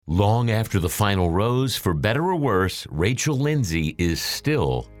Long after the final rose, for better or worse, Rachel Lindsay is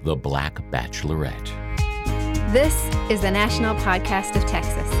still the Black Bachelorette. This is the National Podcast of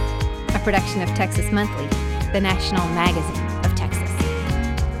Texas, a production of Texas Monthly, the national magazine of Texas.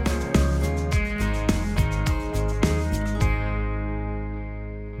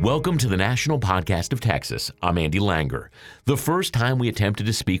 Welcome to the National Podcast of Texas. I'm Andy Langer. The first time we attempted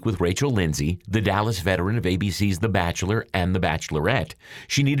to speak with Rachel Lindsay, the Dallas veteran of ABC's The Bachelor and The Bachelorette,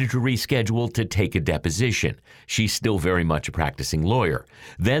 she needed to reschedule to take a deposition. She's still very much a practicing lawyer.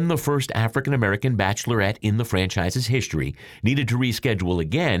 Then the first African-American bachelorette in the franchise's history needed to reschedule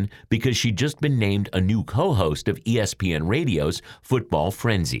again because she'd just been named a new co-host of ESPN Radio's Football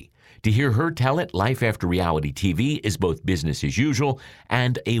Frenzy. To hear her tell it, life after reality TV is both business as usual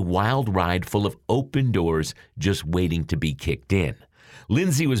and a wild ride full of open doors just waiting to be kicked in.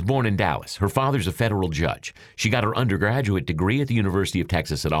 Lindsay was born in Dallas. Her father's a federal judge. She got her undergraduate degree at the University of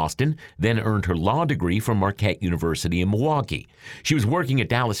Texas at Austin, then earned her law degree from Marquette University in Milwaukee. She was working at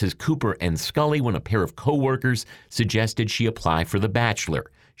Dallas's Cooper and Scully when a pair of coworkers suggested she apply for The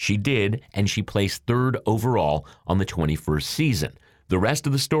Bachelor. She did, and she placed third overall on the 21st season. The rest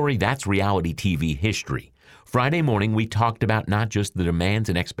of the story, that's reality TV history. Friday morning, we talked about not just the demands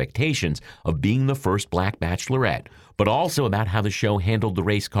and expectations of being the first Black Bachelorette, but also about how the show handled the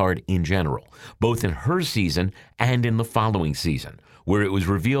race card in general, both in her season and in the following season, where it was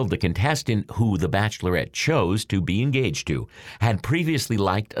revealed the contestant who the Bachelorette chose to be engaged to had previously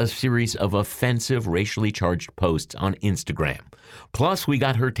liked a series of offensive, racially charged posts on Instagram. Plus, we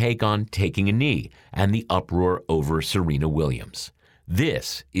got her take on taking a knee and the uproar over Serena Williams.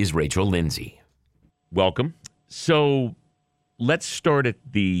 This is Rachel Lindsay. Welcome. So let's start at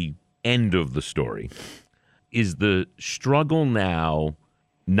the end of the story. Is the struggle now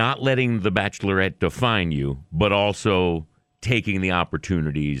not letting the Bachelorette define you, but also taking the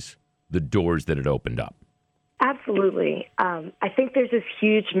opportunities, the doors that it opened up? Absolutely. I think there's this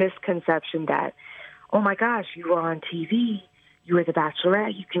huge misconception that, oh my gosh, you were on TV, you were the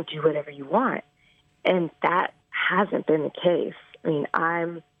Bachelorette, you can do whatever you want. And that hasn't been the case. I mean,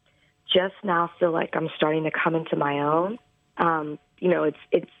 I'm just now feel like I'm starting to come into my own.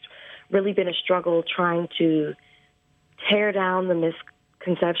 It's really been a struggle trying to tear down the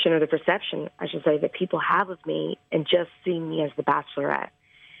misconception or the perception, I should say, that people have of me and just seeing me as the Bachelorette.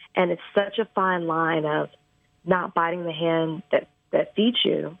 And it's such a fine line of not biting the hand that feeds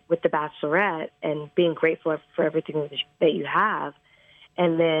you with the Bachelorette and being grateful for everything that you have,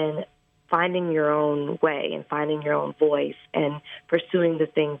 and then finding your own way and finding your own voice and pursuing the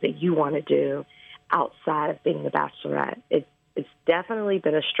things that you want to do outside of being the Bachelorette. It's definitely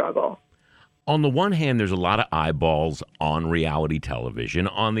been a struggle. On the one hand, there's a lot of eyeballs on reality television.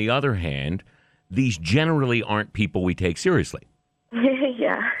 On the other hand, these generally aren't people we take seriously.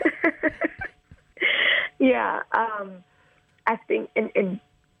 Yeah. Yeah. I think, and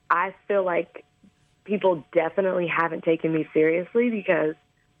I feel like people definitely haven't taken me seriously because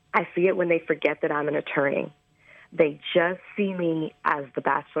I see it when they forget that I'm an attorney. They just see me as the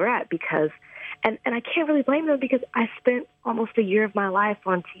Bachelorette because, and I can't really blame them because I spent almost a year of my life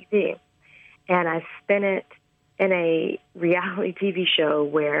on TV. And I spent it in a reality TV show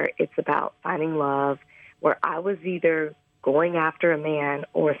where it's about finding love, where I was either going after a man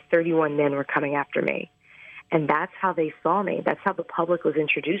or 31 men were coming after me. And that's how they saw me. That's how the public was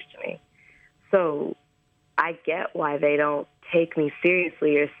introduced to me. So I get why they don't take me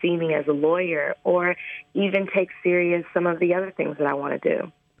seriously or see me as a lawyer or even take serious some of the other things that I want to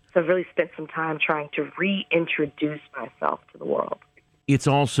do. So I've really spent some time trying to reintroduce myself to the world. It's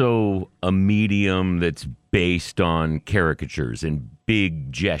also a medium that's based on caricatures and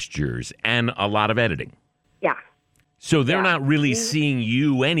big gestures and a lot of editing. Yeah. So they're not really seeing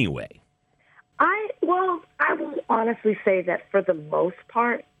you anyway. I will honestly say that for the most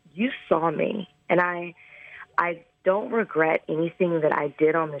part, you saw me. And I don't regret anything that I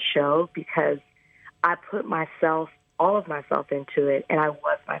did on the show because I put all of myself into it, and I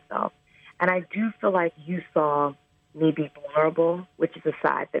was myself. And I do feel like you saw me be vulnerable, which is a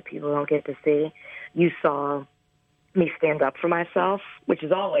side that people don't get to see. You saw me stand up for myself, which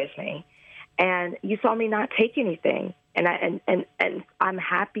is always me. And you saw me not take anything. And I'm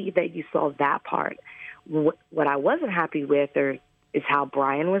happy that you saw that part. What I wasn't happy with is how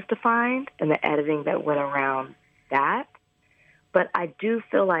Brian was defined and the editing that went around that. But I do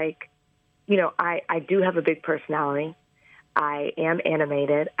feel like, I do have a big personality. I am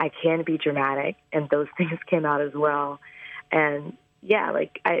animated. I can be dramatic, and those things came out as well. And yeah,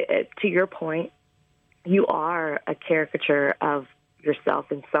 to your point, you are a caricature of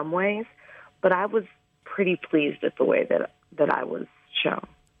yourself in some ways, but I was pretty pleased at the way that I was shown.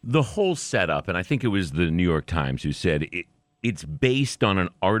 The whole setup, and I think it was the New York Times who said it's based on an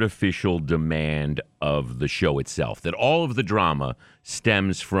artificial demand of the show itself, that all of the drama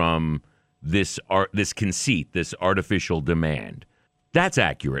stems from this conceit, this artificial demand. That's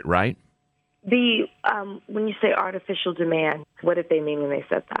accurate, right? When you say artificial demand, what did they mean when they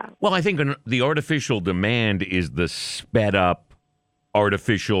said that? Well, I think the artificial demand is the sped up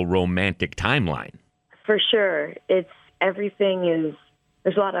artificial romantic timeline. For sure. Everything is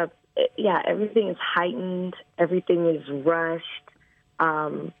heightened. Everything is rushed.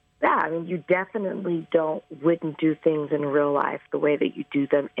 You definitely wouldn't do things in real life the way that you do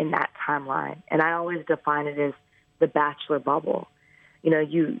them in that timeline. And I always define it as the Bachelor bubble.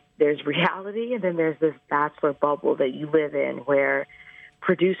 There's reality, and then there's this Bachelor bubble that you live in where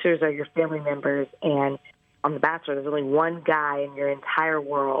producers are your family members, and on The Bachelor, there's only one guy in your entire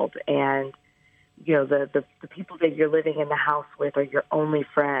world, and the people that you're living in the house with are your only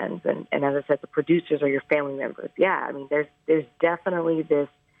friends, and as I said, the producers are your family members. Yeah, I mean, there's definitely this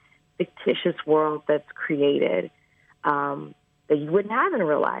fictitious world that's created that you wouldn't have in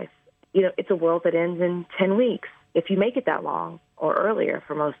real life. It's a world that ends in 10 weeks if you make it that long or earlier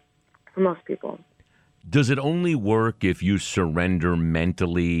for most people. Does it only work if you surrender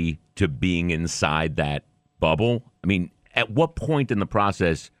mentally to being inside that bubble? I mean, at what point in the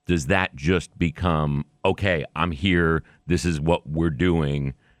process does that just become, okay, I'm here, this is what we're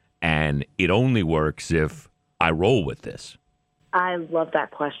doing, and it only works if I roll with this? I love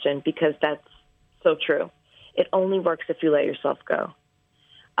that question because that's so true. It only works if you let yourself go.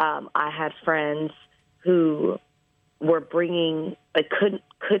 I had friends who were bringing,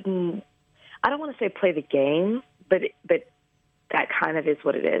 couldn't, I don't want to say play the game, but that kind of is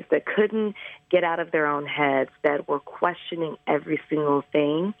what it is, that couldn't get out of their own heads, that were questioning every single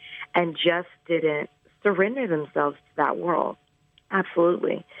thing and just didn't surrender themselves to that world.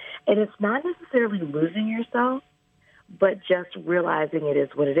 Absolutely. And it's not necessarily losing yourself, but just realizing it is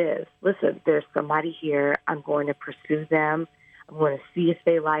what it is. Listen, there's somebody here. I'm going to pursue them. I'm going to see if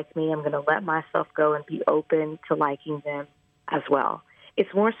they like me. I'm going to let myself go and be open to liking them as well.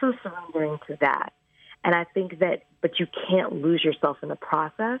 It's more so surrendering to that. And I think that, but you can't lose yourself in the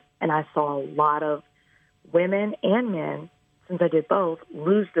process. And I saw a lot of women and men, since I did both,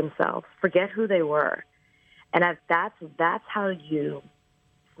 lose themselves, forget who they were. And that's how you,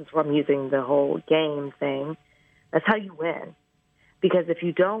 since I'm using the whole game thing, that's how you win. Because if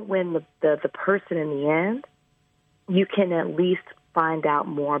you don't win the person in the end, you can at least find out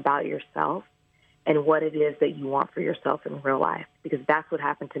more about yourself and what it is that you want for yourself in real life. Because that's what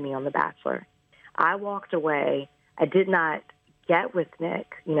happened to me on The Bachelor. I walked away. I did not get with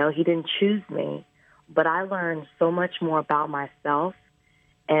Nick. He didn't choose me. But I learned so much more about myself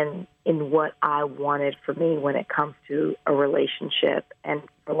and in what I wanted for me when it comes to a relationship and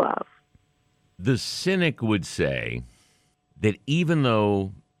for love. The cynic would say that even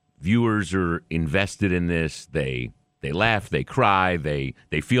though viewers are invested in this, they laugh, they cry, they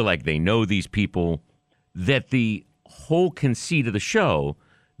feel like they know these people, that the whole conceit of the show,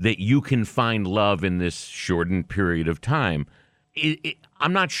 that you can find love in this shortened period of time,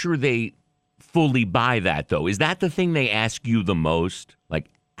 I'm not sure they fully buy that, though. Is that the thing they ask you the most? Like,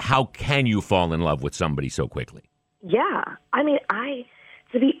 how can you fall in love with somebody so quickly? Yeah. I mean,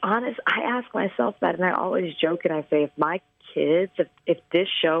 to be honest, I ask myself that, and I always joke and I say, if my kids, if this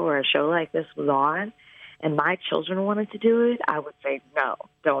show or a show like this was on and my children wanted to do it, I would say, no,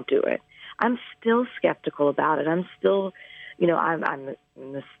 don't do it. I'm still skeptical about it. I'm still,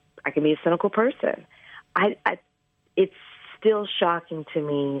 I can be a cynical person. It's still shocking to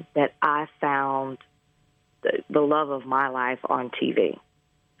me that I found the love of my life on TV.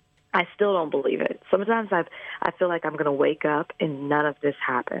 I still don't believe it. Sometimes I feel like I'm going to wake up and none of this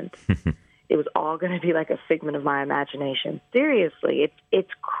happened. It was all going to be like a figment of my imagination. Seriously,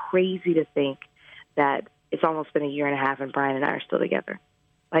 it's crazy to think that it's almost been a year and a half and Brian and I are still together.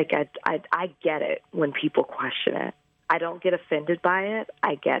 Like, I get it when people question it. I don't get offended by it.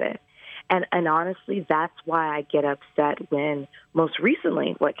 I get it. And honestly, that's why I get upset when most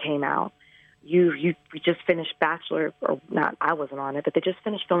recently what came out, we just finished Bachelor, or not, I wasn't on it, but they just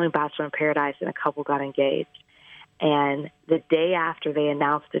finished filming Bachelor in Paradise and a couple got engaged. And the day after they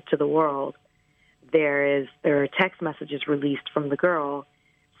announced it to the world, there are text messages released from the girl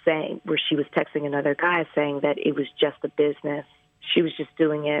saying, where she was texting another guy saying that it was just a business. She was just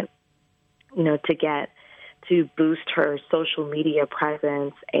doing it, to boost her social media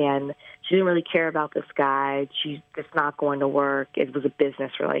presence, and she didn't really care about this guy. It's not going to work. It was a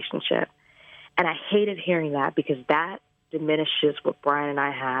business relationship. And I hated hearing that because that diminishes what Brian and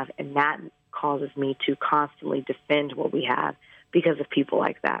I have, and that causes me to constantly defend what we have because of people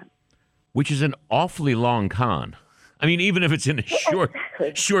like that. Which is an awfully long con. I mean, even if it's in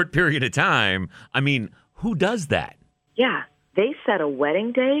a short period of time, I mean, who does that? Yeah. They set a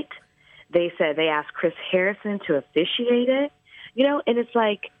wedding date. They said they asked Chris Harrison to officiate it. You know, and it's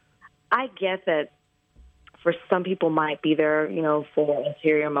like, I get that for some people might be there, you know, for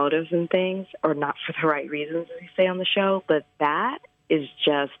ulterior motives and things, or not for the right reasons, as you say on the show, but that is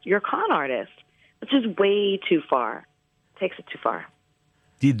just, you're a con artist, which is way too far. Takes it too far.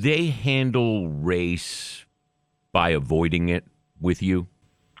 Did they handle race by avoiding it with you?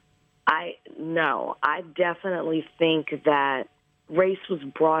 No. I definitely think that race was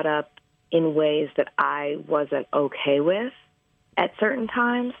brought up in ways that I wasn't okay with at certain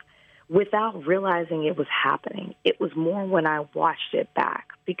times without realizing it was happening. It was more when I watched it back,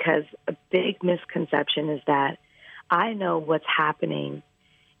 because a big misconception is that I know what's happening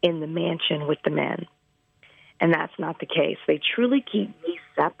in the mansion with the men. And that's not the case. They truly keep me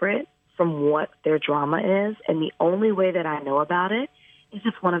separate from what their drama is. And the only way that I know about it is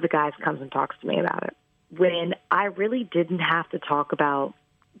if one of the guys comes and talks to me about it. When I really didn't have to talk about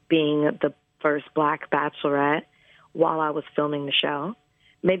being the first Black Bachelorette while I was filming the show,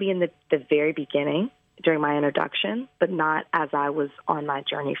 maybe in the very beginning during my introduction, but not as I was on my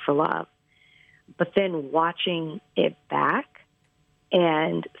journey for love. But then watching it back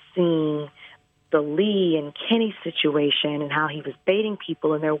and seeing the Lee and Kenny situation and how he was baiting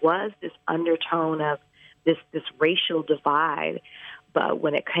people, and there was this undertone of this racial divide. But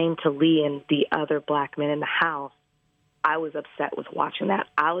when it came to Lee and the other Black men in the house, I was upset with watching that.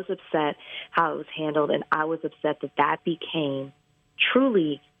 I was upset how it was handled, and I was upset that that became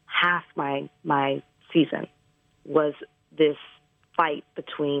truly half my season, was this fight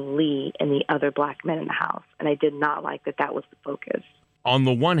between Lee and the other Black men in the house. And I did not like that that was the focus. On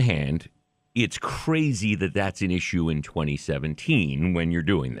the one hand, it's crazy that that's an issue in 2017 when you're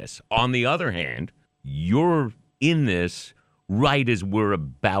doing this. On the other hand, you're in this right as we're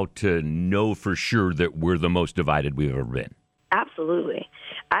about to know for sure that we're the most divided we've ever been. Absolutely.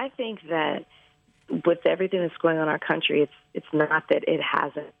 I think that with everything that's going on in our country, it's not that it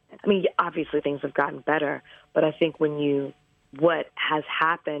hasn't. I mean, obviously things have gotten better, but I think what has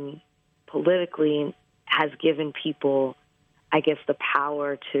happened politically has given people, I guess, the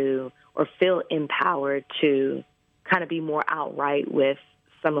power to, or feel empowered to kind of be more outright with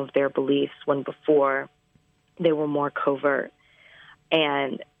some of their beliefs when before they were more covert.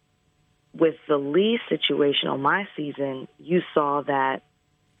 And with the Lee situation on my season, you saw that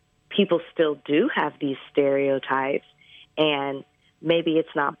people still do have these stereotypes, and maybe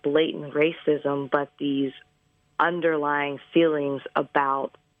it's not blatant racism, but these underlying feelings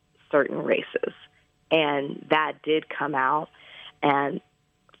about certain races. And that did come out. And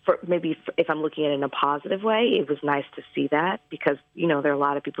if I'm looking at it in a positive way, it was nice to see that, because, you know, there are a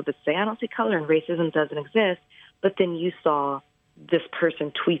lot of people that say, I don't see color and racism doesn't exist. But then you saw this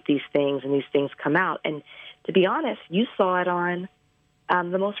person tweet these things and these things come out. And to be honest, you saw it on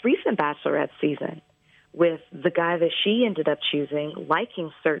the most recent Bachelorette season with the guy that she ended up choosing,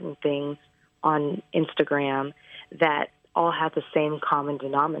 liking certain things on Instagram that all have the same common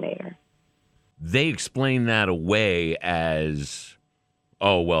denominator. They explain that away as,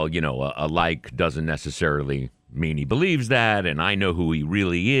 oh, well, you know, a like doesn't necessarily mean he believes that, and I know who he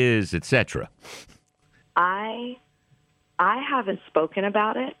really is, etc. I haven't spoken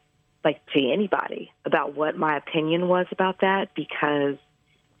about it, like, to anybody, about what my opinion was about that, because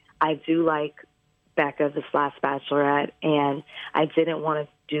I do like Becca, this last Bachelorette, and I didn't want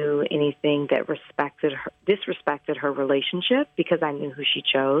to do anything that disrespected her relationship, because I knew who she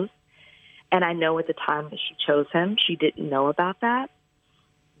chose. And I know at the time that she chose him, she didn't know about that.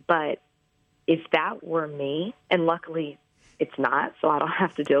 But if that were me, and luckily it's not, so I don't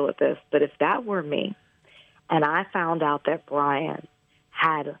have to deal with this, but if that were me, and I found out that Brian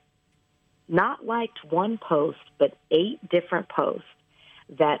had not liked one post, but 8 different posts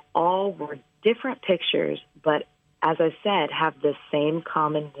that all were different pictures, but as I said, have the same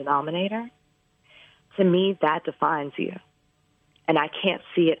common denominator, to me, that defines you. And I can't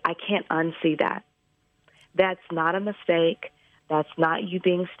see it. I can't unsee that. That's not a mistake. That's not you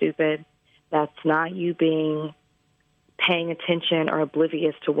being stupid. That's not you paying attention or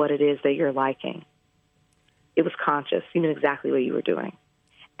oblivious to what it is that you're liking. It was conscious. You knew exactly what you were doing.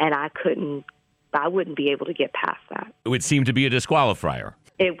 And I wouldn't be able to get past that. It would seem to be a disqualifier.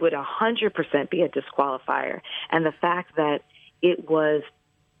 It would 100% be a disqualifier. And the fact that it was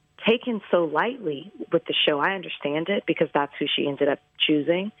taken so lightly with the show, I understand it, because that's who she ended up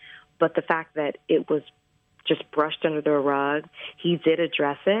choosing. But the fact that it was just brushed under the rug, he did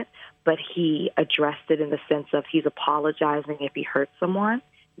address it, but he addressed it in the sense of he's apologizing if he hurt someone.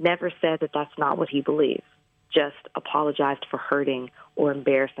 Never said that that's not what he believes. Just apologized for hurting or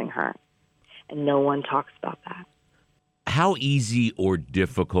embarrassing her. And no one talks about that. How easy or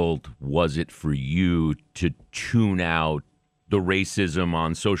difficult was it for you to tune out the racism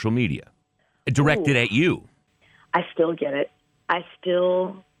on social media directed at you? I still get it. I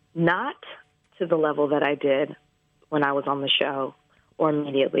still, not to the level that I did when I was on the show or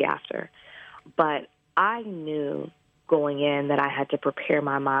immediately after, but I knew going in that I had to prepare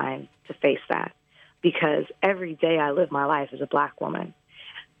my mind to face that, because every day I live my life as a black woman.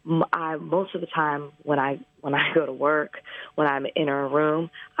 Most of the time when I go to work, when I'm in a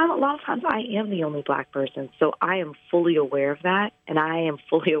room, a lot of times I am the only black person. So I am fully aware of that, and I am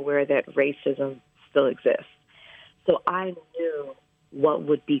fully aware that racism still exists. So I knew what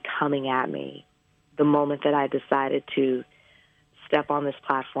would be coming at me the moment that I decided to step on this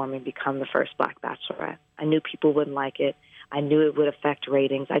platform and become the first black bachelorette. I knew people wouldn't like it. I knew it would affect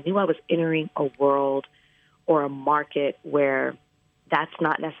ratings. I knew I was entering a world or a market where that's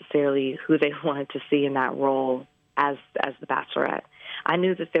not necessarily who they wanted to see in that role as the bachelorette. I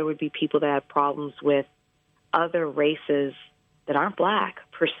knew that there would be people that had problems with other races that aren't black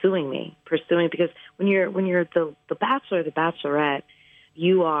pursuing because when you're the bachelor, the bachelorette,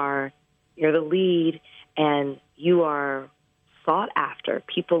 you're the lead and you are sought after.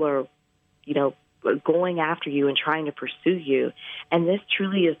 People are, going after you and trying to pursue you. And this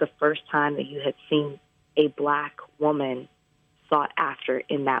truly is the first time that you had seen a black woman sought after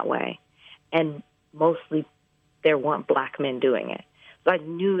in that way. And mostly there weren't black men doing it. So I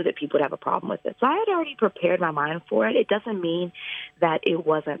knew that people would have a problem with it. So I had already prepared my mind for it. It doesn't mean that it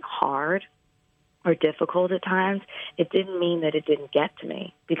wasn't hard or difficult at times. It didn't mean that it didn't get to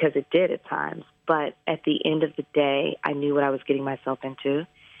me, because it did at times. But at the end of the day, I knew what I was getting myself into.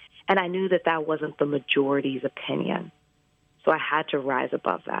 And I knew that that wasn't the majority's opinion. So I had to rise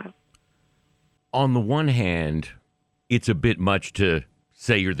above that. On the one hand, it's a bit much to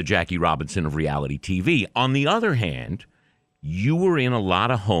say you're the Jackie Robinson of reality TV. On the other hand, you were in a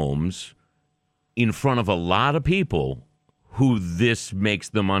lot of homes in front of a lot of people who this makes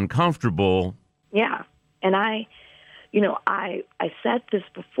them uncomfortable. Yeah. And I said this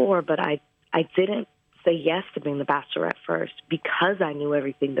before, but I didn't say yes to being the Bachelorette first because I knew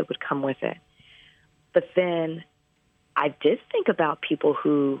everything that would come with it. But then I did think about people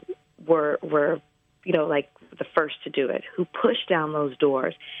who were like the first to do it, who pushed down those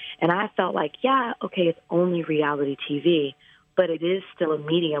doors. And I felt like, yeah, okay, it's only reality TV, but it is still a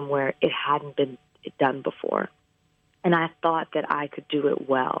medium where it hadn't been done before. And I thought that I could do it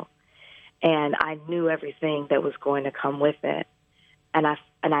well. And I knew everything that was going to come with it. And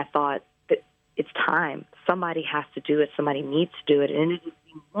I thought that it's time. Somebody has to do it. Somebody needs to do it. And it is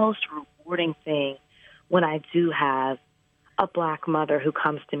the most rewarding thing when I do have a black mother who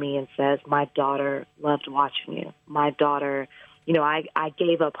comes to me and says, my daughter loved watching you. My daughter, I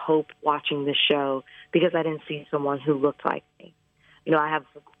gave up hope watching this show because I didn't see someone who looked like me. I have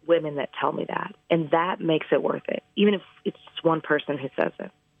women that tell me that, and that makes it worth it, even if it's just one person who says it.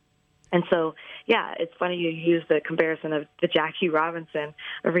 And so, yeah, it's funny you use the comparison of the Jackie Robinson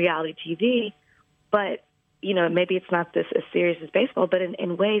of reality TV, but, maybe it's not this as serious as baseball, but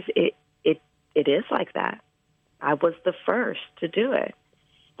in ways it is like that. I was the first to do it.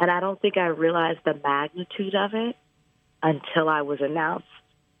 And I don't think I realized the magnitude of it until I was announced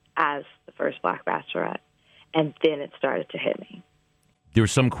as the first black bachelorette. And then it started to hit me.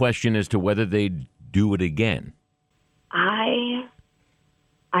 There's some question as to whether they'd do it again. I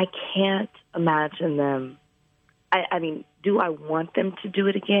can't imagine them. I mean, do I want them to do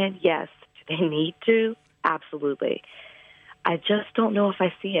it again? Yes. Do they need to? Absolutely. I just don't know if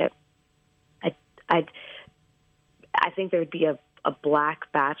I see it. I think there would be a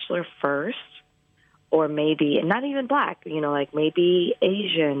black bachelor first, or maybe, and not even black, like maybe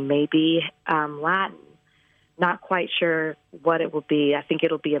Asian, maybe Latin. Not quite sure what it will be. I think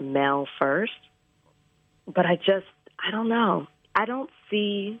it'll be a male first. But I don't know. I don't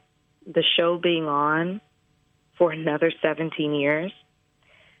see the show being on for another 17 years.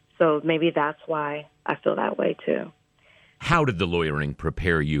 So maybe that's why I feel that way too. How did the lawyering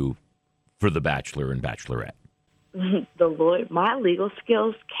prepare you for The Bachelor and Bachelorette? My legal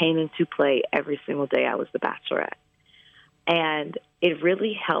skills came into play every single day I was the Bachelorette. And it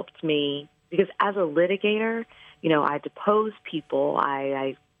really helped me because as a litigator, I depose people.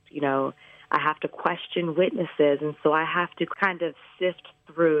 I have to question witnesses. And so I have to kind of sift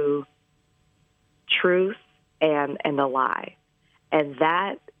through truth and the lie. And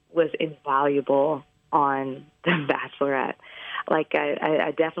that was invaluable on The Bachelorette. Like,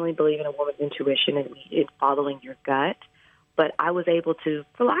 I definitely believe in a woman's intuition and in following your gut. But I was able to,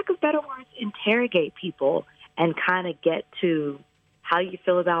 for lack of better words, interrogate people and kind of get to how you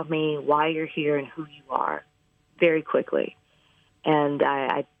feel about me, why you're here, and who you are very quickly. And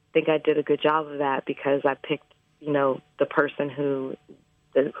I think I did a good job of that because I picked, the person who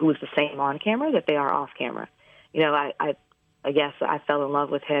was the same on camera that they are off camera. I guess I fell in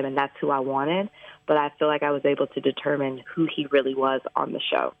love with him, and that's who I wanted. But I feel like I was able to determine who he really was on the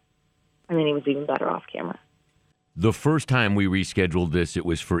show. And then he was even better off camera. The first time we rescheduled this, it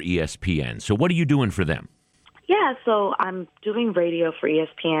was for ESPN. So what are you doing for them? Yeah, so I'm doing radio for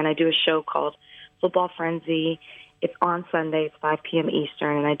ESPN. I do a show called Football Frenzy. It's on Sundays, 5 p.m.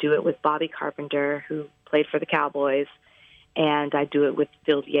 Eastern, and I do it with Bobby Carpenter, who played for the Cowboys, and I do it with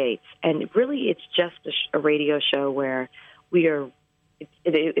Phil Yates. And really, it's just a radio show where it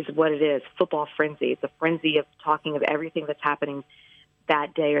is what it is, Football Frenzy. It's a frenzy of talking of everything that's happening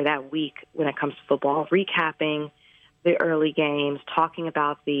that day or that week when it comes to football, recapping the early games, talking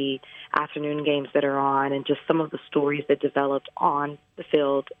about the afternoon games that are on, and just some of the stories that developed on the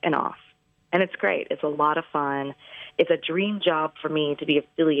field and off. And it's great. It's a lot of fun. It's a dream job for me to be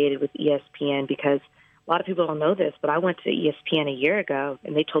affiliated with ESPN because a lot of people don't know this, but I went to ESPN a year ago,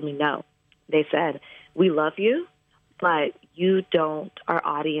 and they told me no. They said, we love you, but our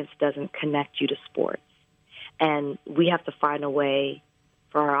audience doesn't connect you to sports. And we have to find a way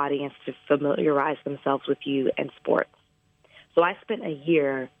for our audience to familiarize themselves with you and sports. So I spent a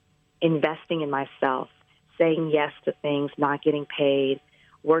year investing in myself, saying yes to things, not getting paid,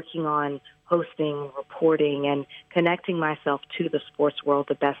 working on hosting, reporting, and connecting myself to the sports world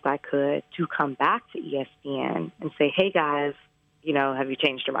the best I could to come back to ESPN and say, hey, guys, have you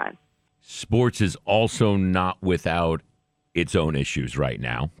changed your mind? Sports is also not without its own issues right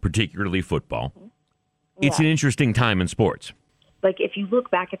now, particularly football. Yeah. It's an interesting time in sports. Like, if you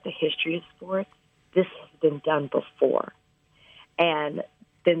look back at the history of sports, this has been done before. And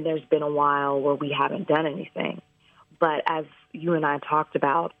then there's been a while where we haven't done anything. But as you and I talked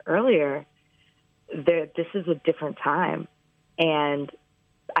about earlier, this is a different time. And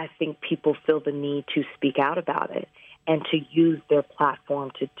I think people feel the need to speak out about it and to use their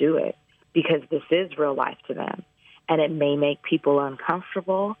platform to do it because this is real life to them. And it may make people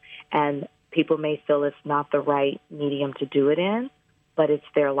uncomfortable, and people may feel it's not the right medium to do it in, but it's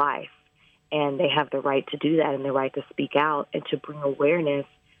their life. And they have the right to do that and the right to speak out and to bring awareness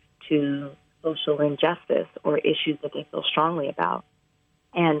to social injustice or issues that they feel strongly about.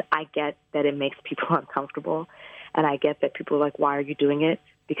 And I get that it makes people uncomfortable, and I get that people are like, why are you doing it?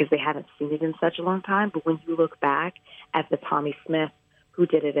 Because they haven't seen it in such a long time. But when you look back at the Tommy Smith who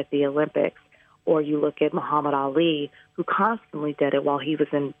did it at the Olympics, or you look at Muhammad Ali, who constantly did it while he was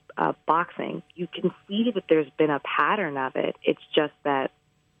in boxing, you can see that there's been a pattern of it. It's just that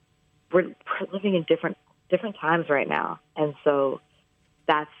we're living in different times right now. And so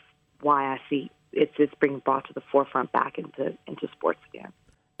that's why I see it's being brought to the forefront back into sports again.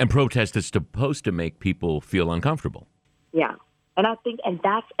 And protest is supposed to make people feel uncomfortable. Yeah. And I think,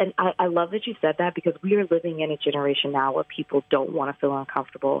 I love that you said that because we are living in a generation now where people don't want to feel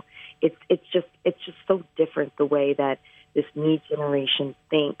uncomfortable. It's just so different the way that this new generation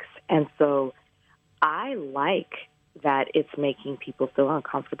thinks. And so I like that it's making people feel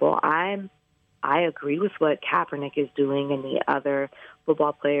uncomfortable. I agree with what Kaepernick is doing and the other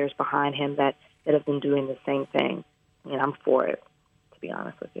football players behind him that have been doing the same thing. And I'm for it, to be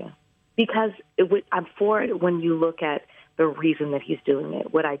honest with you. Because I'm for it when you look at the reason that he's doing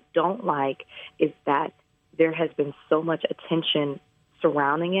it. What I don't like is that there has been so much attention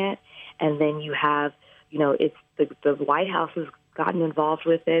surrounding it, and then you have, it's the White House has gotten involved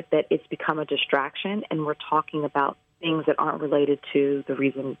with it, that it's become a distraction, and we're talking about things that aren't related to the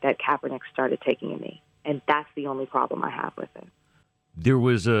reason that Kaepernick started taking a knee. And that's the only problem I have with it. There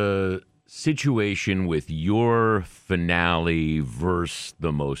was a situation with your finale versus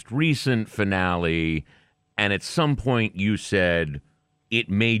the most recent finale, and at some point you said it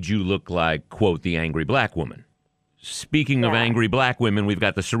made you look like, quote, the angry black woman. Speaking of angry black women, we've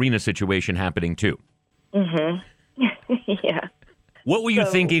got the Serena situation happening too. Mm-hmm. Yeah. What were you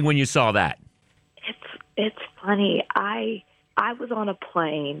thinking when you saw that? It's funny. I was on a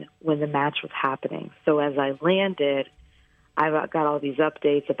plane when the match was happening. So as I landed, I got all these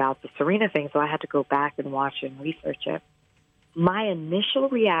updates about the Serena thing, so I had to go back and watch and research it. My initial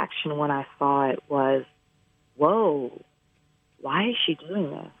reaction when I saw it was, whoa, why is she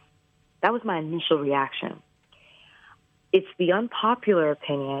doing this? That was my initial reaction. It's the unpopular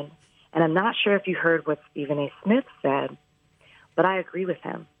opinion, and I'm not sure if you heard what Stephen A. Smith said, but I agree with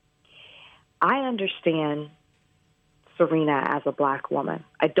him. I understand Serena as a Black woman.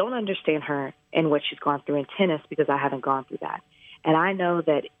 I don't understand her and what she's gone through in tennis because I haven't gone through that. And I know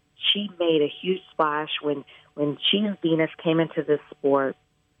that she made a huge splash when she and Venus came into this sport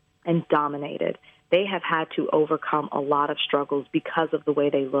and dominated. They have had to overcome a lot of struggles because of the way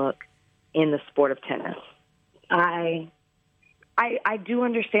they look in the sport of tennis. I do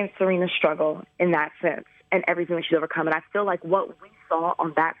understand Serena's struggle in that sense and everything that she's overcome. And I feel like what we saw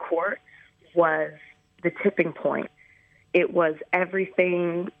on that court was the tipping point. It was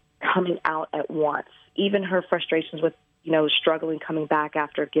everything coming out at once, even her frustrations with, struggling coming back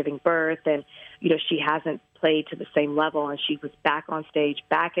after giving birth. And, she hasn't played to the same level. And she was back on stage,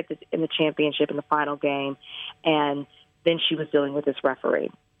 back in the championship in the final game. And then she was dealing with this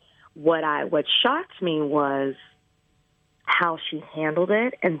referee. What shocked me was how she handled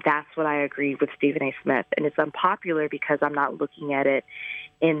it, and that's what I agreed with Stephen A. Smith. And it's unpopular because I'm not looking at it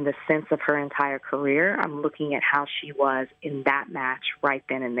in the sense of her entire career. I'm looking at how she was in that match right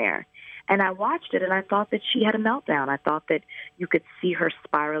then and there. And I watched it, and I thought that she had a meltdown. I thought that you could see her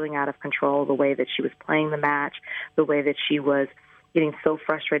spiraling out of control, the way that she was playing the match, the way that she was getting so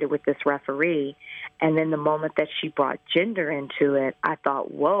frustrated with this referee. And then the moment that she brought gender into it, I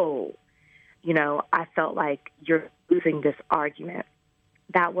thought, whoa, I felt like you're losing this argument.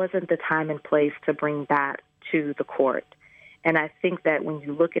 That wasn't the time and place to bring that to the court. And I think that when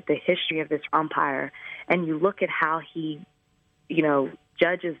you look at the history of this umpire and you look at how he,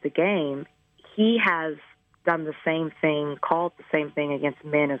 judges the game, he has done the same thing, called the same thing against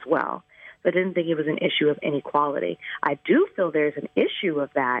men as well. So I didn't think it was an issue of inequality. I do feel there's an issue of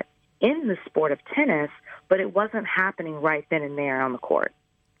that in the sport of tennis, but it wasn't happening right then and there on the court.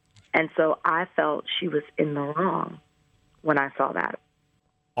 And so I felt she was in the wrong when I saw that.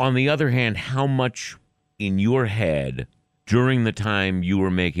 On the other hand, how much in your head during the time you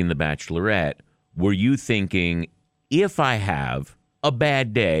were making The Bachelorette were you thinking, if I have a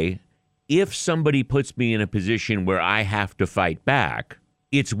bad day, if somebody puts me in a position where I have to fight back,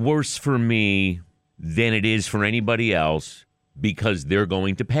 it's worse for me than it is for anybody else because they're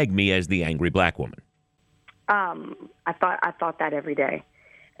going to peg me as the angry Black woman? I thought that every day.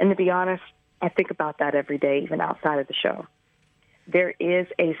 And to be honest, I think about that every day, even outside of the show. There is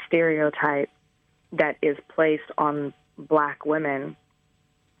a stereotype that is placed on Black women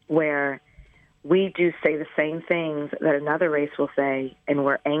where we do say the same things that another race will say, and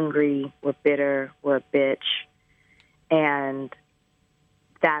we're angry, we're bitter, we're a bitch. And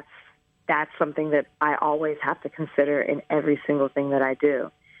that's something that I always have to consider in every single thing that I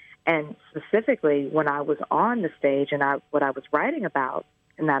do. And specifically, when I was on the stage and what I was writing about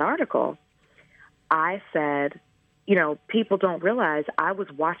in that article, I said, people don't realize I was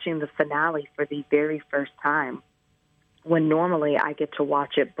watching the finale for the very first time when normally I get to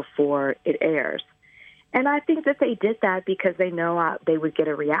watch it before it airs. And I think that they did that because they know they would get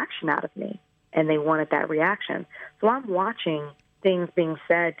a reaction out of me, and they wanted that reaction. So I'm watching things being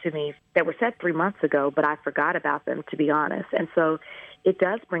said to me that were said 3 months ago, but I forgot about them, to be honest. And so it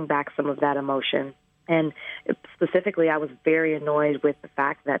does bring back some of that emotion. And specifically, I was very annoyed with the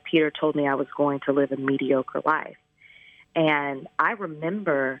fact that Peter told me I was going to live a mediocre life. And I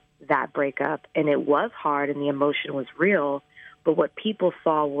remember that breakup, and it was hard, and the emotion was real. But what people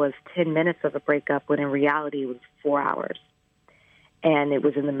saw was 10 minutes of a breakup, when in reality it was 4 hours. And it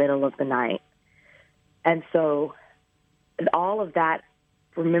was in the middle of the night. And so all of that,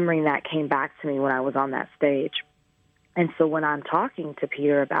 remembering that, came back to me when I was on that stage. And so when I'm talking to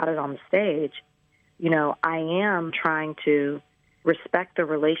Peter about it on the stage, I am trying to respect the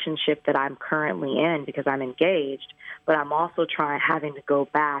relationship that I'm currently in because I'm engaged, but I'm also having to go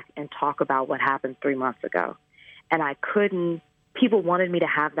back and talk about what happened 3 months ago. And I couldn't, people wanted me to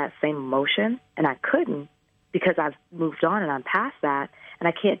have that same emotion, and I couldn't because I've moved on and I'm past that, and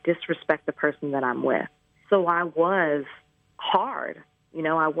I can't disrespect the person that I'm with. So I was hard.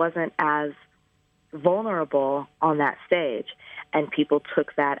 I wasn't as vulnerable on that stage, and people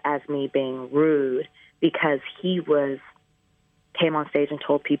took that as me being rude because he came on stage and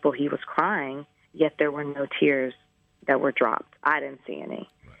told people he was crying, yet there were no tears that were dropped. I didn't see any.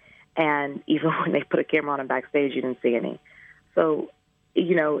 And even when they put a camera on him backstage, you didn't see any. So,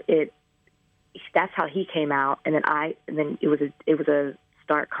 that's how he came out, and then it was a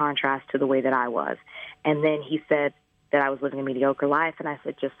stark contrast to the way that I was. And then he said that I was living a mediocre life, and I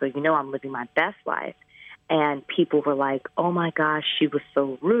said, just so you know, I'm living my best life. And people were like, oh my gosh, she was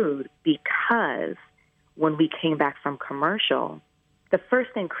so rude, because when we came back from commercial, the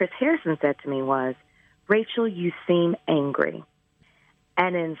first thing Chris Harrison said to me was, Rachel, you seem angry.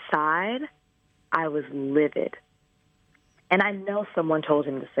 And inside, I was livid. And I know someone told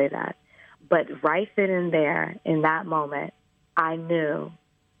him to say that, But right then and there, in that moment, I knew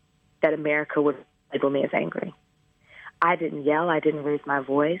that America would label me as angry. I didn't yell. I didn't raise my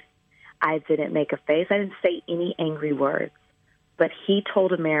voice. I didn't make a face. I didn't say any angry words. But he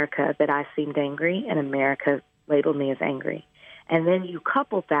told America that I seemed angry, and America labeled me as angry. And then you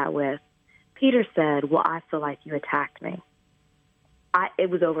coupled that with, Peter said, well, I feel like you attacked me. It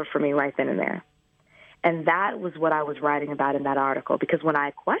was over for me right then and there. And that was what I was writing about in that article, because when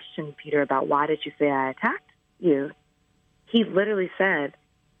I questioned Peter about why did you say I attacked you, he literally said,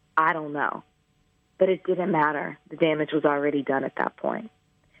 I don't know. But it didn't matter. The damage was already done at that point.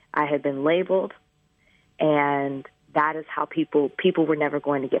 I had been labeled, and that is how people were never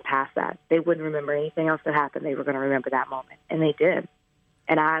going to get past that. They wouldn't remember anything else that happened. They were going to remember that moment, and they did.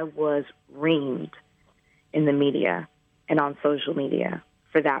 And I was reamed in the media and on social media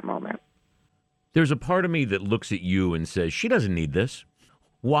for that moment. There's a part of me that looks at you and says, she doesn't need this.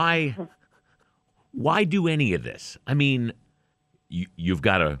 Why do any of this? I mean, you've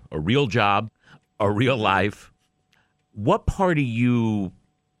got a real job, a real life. What part of you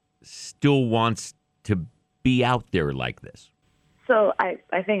still wants to be out there like this? So I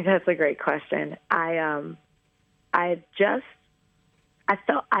think that's a great question. I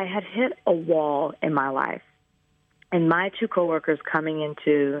felt I had hit a wall in my life, and my two coworkers coming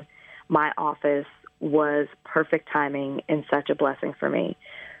into my office was perfect timing and such a blessing for me,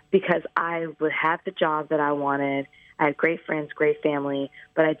 because I would have the job that I wanted. I had great friends, great family,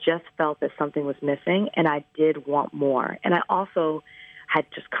 but I just felt that something was missing, and I did want more. And I also had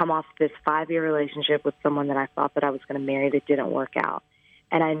just come off this 5-year relationship with someone that I thought that I was going to marry that didn't work out.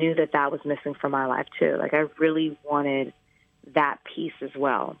 And I knew that that was missing from my life, too. Like, I really wanted that piece as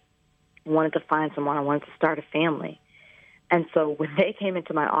well. I wanted to find someone. I wanted to start a family. And so when they came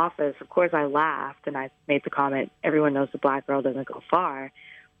into my office, of course, I laughed, and I made the comment, everyone knows the black girl doesn't go far.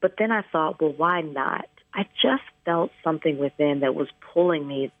 But then I thought, well, why not? I just felt something within that was pulling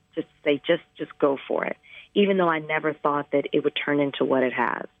me to say, just go for it, even though I never thought that it would turn into what it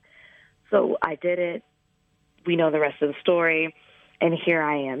has. So I did it. We know the rest of the story, and here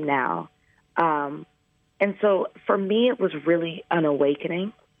I am now. And so for me, it was really an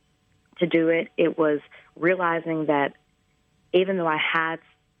awakening to do it. It was realizing that even though I had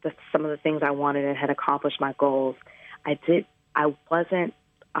some of the things I wanted and had accomplished my goals, I wasn't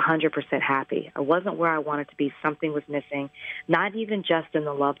 100% happy. I wasn't where I wanted to be. Something was missing, not even just in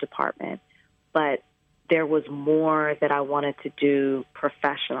the love department, but there was more that I wanted to do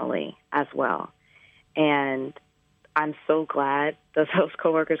professionally as well. And I'm so glad those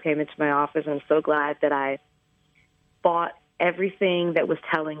coworkers came into my office. I'm so glad that I fought everything that was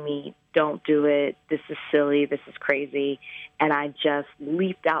telling me, don't do it, this is silly, this is crazy. And I just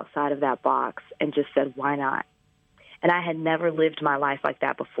leaped outside of that box and just said, why not? And I had never lived my life like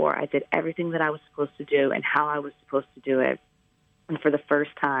that before. I did everything that I was supposed to do and how I was supposed to do it. And for the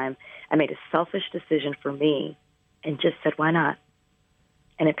first time, I made a selfish decision for me and just said, why not?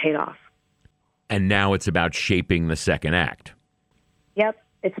 And it paid off. And now it's about shaping the second act. Yep.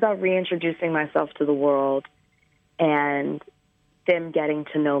 It's about reintroducing myself to the world and them getting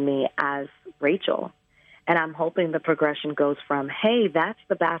to know me as Rachel. And I'm hoping the progression goes from, hey, that's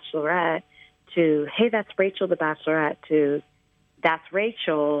the Bachelorette, to, hey, that's Rachel the Bachelorette, to that's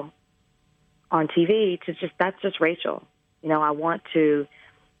Rachel on TV, to just, that's just Rachel. You know, I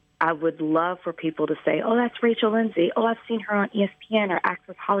would love for people to say, oh, that's Rachel Lindsay. Oh, I've seen her on ESPN or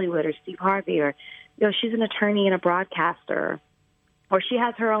Access Hollywood or Steve Harvey, or, you know, she's an attorney and a broadcaster, or she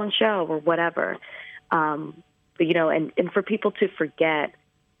has her own show or whatever. But, you know, and for people to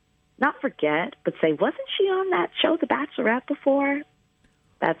not forget, but say, wasn't she on that show, The Bachelorette, before?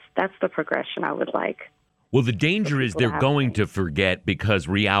 That's the progression I would like. Well, the danger is they're going to forget because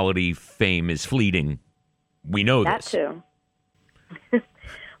reality fame is fleeting. We know that this. That too.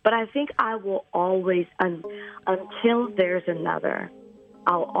 But I think I will always, until there's another,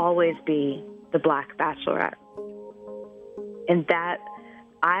 I'll always be the Black Bachelorette. And that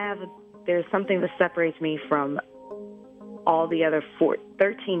there's something that separates me from all the other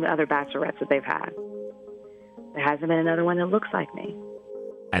 13 other Bachelorettes that they've had. There hasn't been another one that looks like me.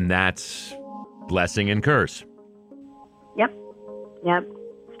 And that's blessing and curse. Yep.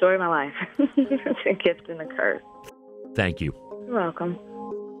 Story of my life. It's a gift and a curse. Thank you. You're welcome.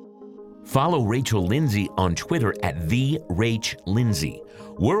 Follow Rachel Lindsay on Twitter at @TheRachLindsay.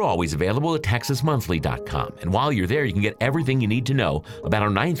 We're always available at TexasMonthly.com. And while you're there, you can get everything you need to know about our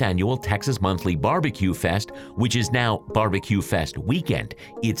 9th annual Texas Monthly Barbecue Fest, which is now Barbecue Fest Weekend.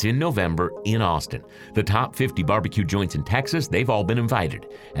 It's in November in Austin. The top 50 barbecue joints in Texas, they've all been invited.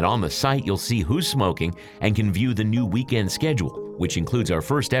 And on the site, you'll see who's smoking and can view the new weekend schedule. which includes our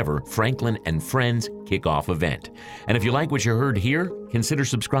first ever Franklin and Friends kickoff event. And if you like what you heard here, consider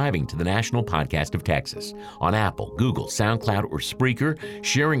subscribing to the National Podcast of Texas on Apple, Google, SoundCloud, or Spreaker,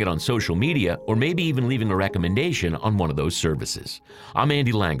 sharing it on social media, or maybe even leaving a recommendation on one of those services. I'm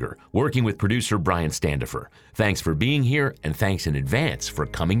Andy Langer, working with producer Brian Standifer. Thanks for being here, and thanks in advance for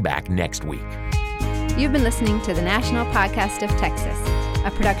coming back next week. You've been listening to the National Podcast of Texas, a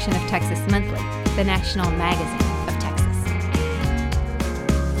production of Texas Monthly, the national magazine.